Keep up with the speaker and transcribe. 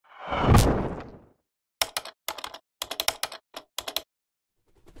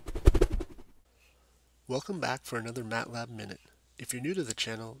Welcome back for another MATLAB Minute. If you're new to the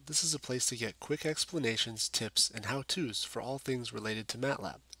channel, this is a place to get quick explanations, tips, and how-tos for all things related to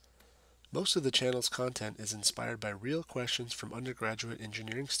MATLAB. Most of the channel's content is inspired by real questions from undergraduate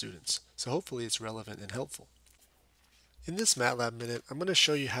engineering students, so hopefully it's relevant and helpful. In this MATLAB Minute, I'm going to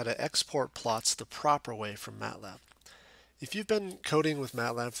show you how to export plots the proper way from MATLAB. If you've been coding with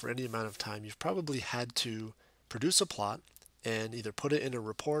MATLAB for any amount of time, you've probably had to produce a plot and either put it in a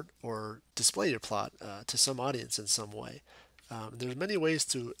report or display your plot to some audience in some way. There's many ways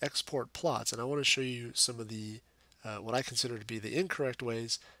to export plots, and I want to show you some of the what I consider to be the incorrect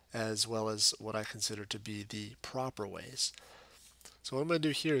ways, as well as what I consider to be the proper ways. So what I'm going to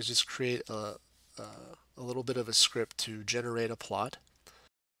do here is just create a little bit of a script to generate a plot.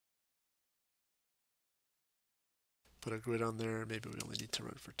 Put a grid on there. Maybe we only need to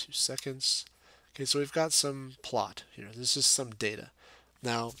run for 2 seconds. Okay, so we've got some plot here. This is some data.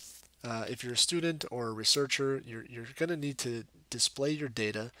 Now, if you're a student or a researcher, you're going to need to display your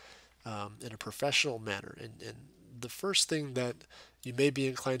data in a professional manner. And the first thing that you may be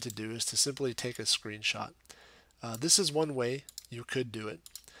inclined to do is to simply take a screenshot. This is one way you could do it,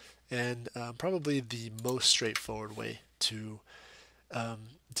 and probably the most straightforward way to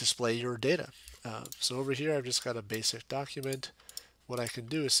display your data. So over here I've just got a basic document. What I can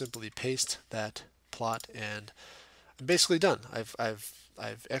do is simply paste that plot and I'm basically done.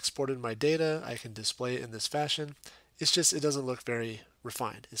 I've exported my data. I can display it in this fashion. It's just it doesn't look very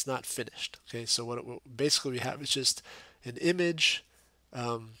refined. It's not finished. Okay, so what basically we have is just an image.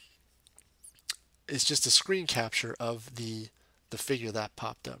 It's just a screen capture of the figure that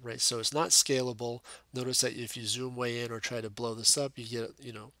popped up, right? So it's not scalable. Notice that if you zoom way in or try to blow this up, you get,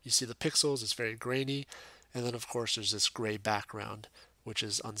 you see the pixels, it's very grainy. And then of course there's this gray background, which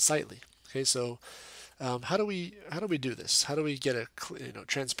is unsightly. Okay, so how do we do this? How do we get a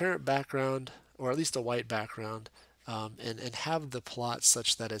transparent background, or at least a white background, and have the plot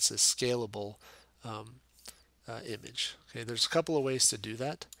such that it's a scalable image? Okay, there's a couple of ways to do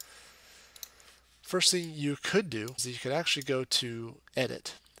that. First thing you could do is you could actually go to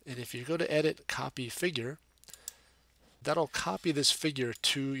Edit, and if you go to Edit, Copy Figure, that'll copy this figure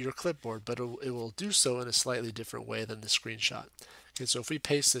to your clipboard, but it will do so in a slightly different way than the screenshot. Okay, so if we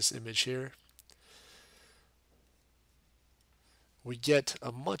paste this image here, we get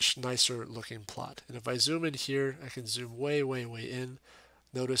a much nicer looking plot. And if I zoom in here, I can zoom way, way, way in.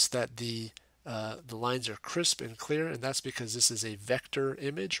 Notice that the lines are crisp and clear, and that's because this is a vector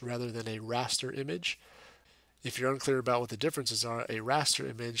image rather than a raster image. If you're unclear about what the differences are, a raster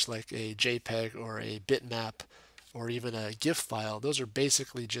image like a JPEG or a bitmap or even a GIF file, those are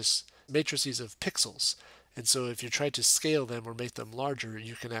basically just matrices of pixels. And so if you try to scale them or make them larger,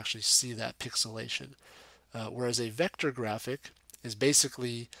 you can actually see that pixelation. Whereas a vector graphic is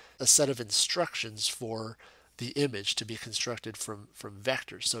basically a set of instructions for the image to be constructed from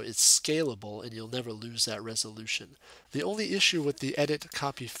vectors. So it's scalable and you'll never lose that resolution. The only issue with the Edit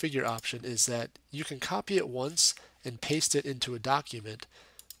Copy Figure option is that you can copy it once and paste it into a document,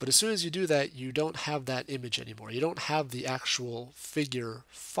 but as soon as you do that, you don't have that image anymore. You don't have the actual figure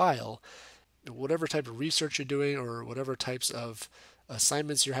file. Whatever type of research you're doing or whatever types of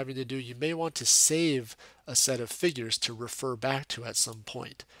assignments you're having to do, you may want to save a set of figures to refer back to at some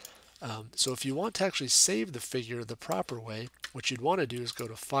point. So if you want to actually save the figure the proper way, what you'd want to do is go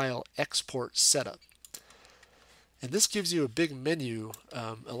to File, Export Setup. And this gives you a big menu,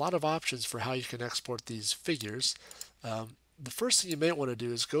 a lot of options for how you can export these figures. The first thing you may want to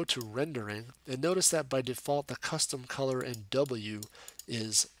do is go to Rendering, and notice that by default the custom color in W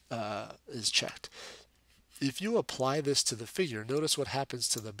is checked. If you apply this to the figure, notice what happens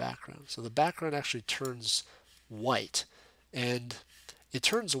to the background. So the background actually turns white, and it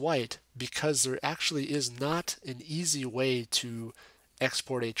turns white because there actually is not an easy way to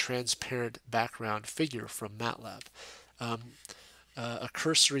export a transparent background figure from MATLAB. A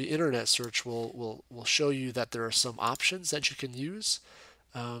cursory internet search will show you that there are some options that you can use.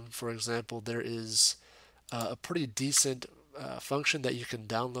 For example, there is a pretty decent function that you can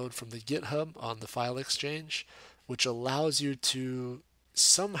download from the GitHub on the file exchange, which allows you to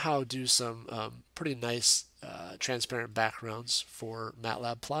somehow do some pretty nice transparent backgrounds for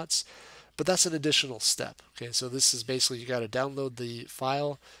MATLAB plots, but that's an additional step. Okay, so this is basically you got to download the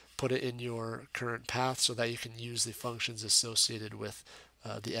file, put it in your current path so that you can use the functions associated with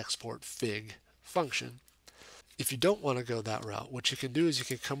the export fig function. If you don't want to go that route, what you can do is you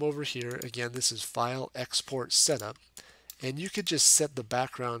can come over here. Again, this is File, Export Setup, and you could just set the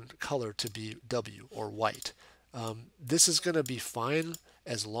background color to be W or white. This is going to be fine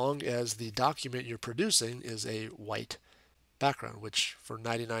as long as the document you're producing is a white background, which for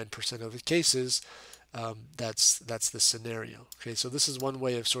 99% of the cases that's the scenario. Okay, so this is one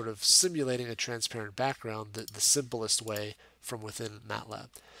way of sort of simulating a transparent background, the simplest way from within MATLAB.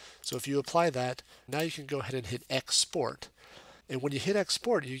 So if you apply that, now you can go ahead and hit export. And when you hit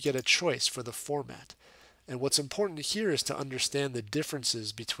export, you get a choice for the format. And what's important here is to understand the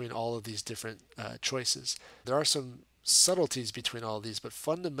differences between all of these different choices. There are some subtleties between all of these, but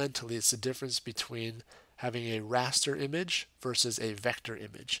fundamentally it's the difference between having a raster image versus a vector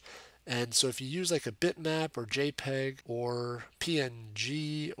image. And so if you use like a bitmap or JPEG or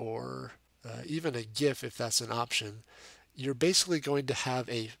PNG or even a GIF, if that's an option, you're basically going to have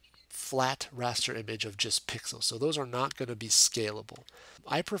a flat raster image of just pixels. So those are not going to be scalable.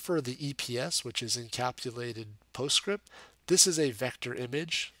 I prefer the EPS, which is encapsulated PostScript. This is a vector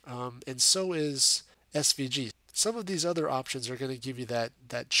image, and so is SVG. Some of these other options are going to give you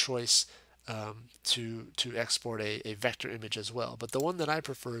that choice to export a vector image as well. But the one that I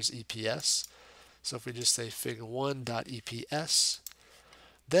prefer is EPS. So if we just say fig1.eps,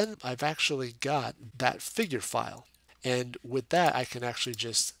 then I've actually got that figure file. And with that, I can actually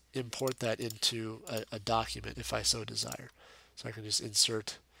just import that into a document if I so desire. So I can just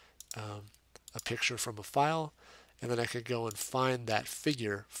insert a picture from a file, and then I can go and find that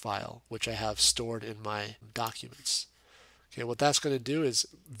figure file, which I have stored in my documents. Okay, what that's going to do is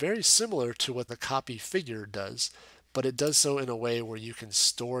very similar to what the copy figure does, but it does so in a way where you can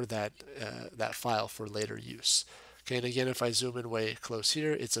store that file for later use. Okay, and again, if I zoom in way close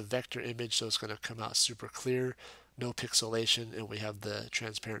here, it's a vector image, so it's going to come out super clear, no pixelation, and we have the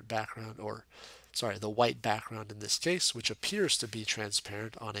transparent background, or sorry, the white background in this case, which appears to be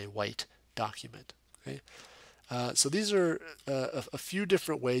transparent on a white document. Okay, so these are a few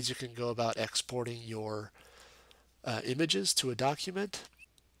different ways you can go about exporting your images to a document.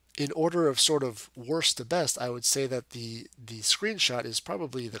 In order of sort of worst to best, I would say that the screenshot is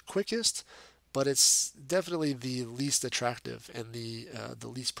probably the quickest, but it's definitely the least attractive and the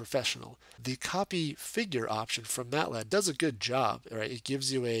least professional. The copy figure option from MATLAB does a good job, right? It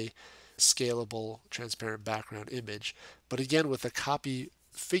gives you a scalable, transparent background image, but again, with the copy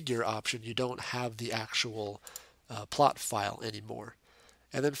figure option, you don't have the actual plot file anymore.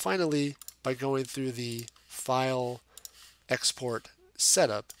 And then finally, by going through the file export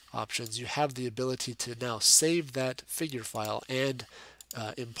setup options, you have the ability to now save that figure file and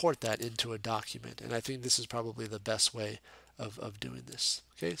import that into a document. And I think this is probably the best way of doing this.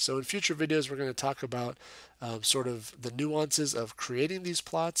 Okay, so in future videos, we're going to talk about sort of the nuances of creating these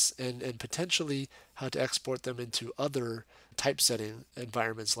plots and potentially how to export them into other typesetting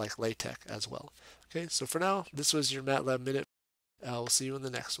environments like LaTeX as well. Okay, so for now, this was your MATLAB Minute. We'll see you in the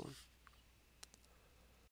next one.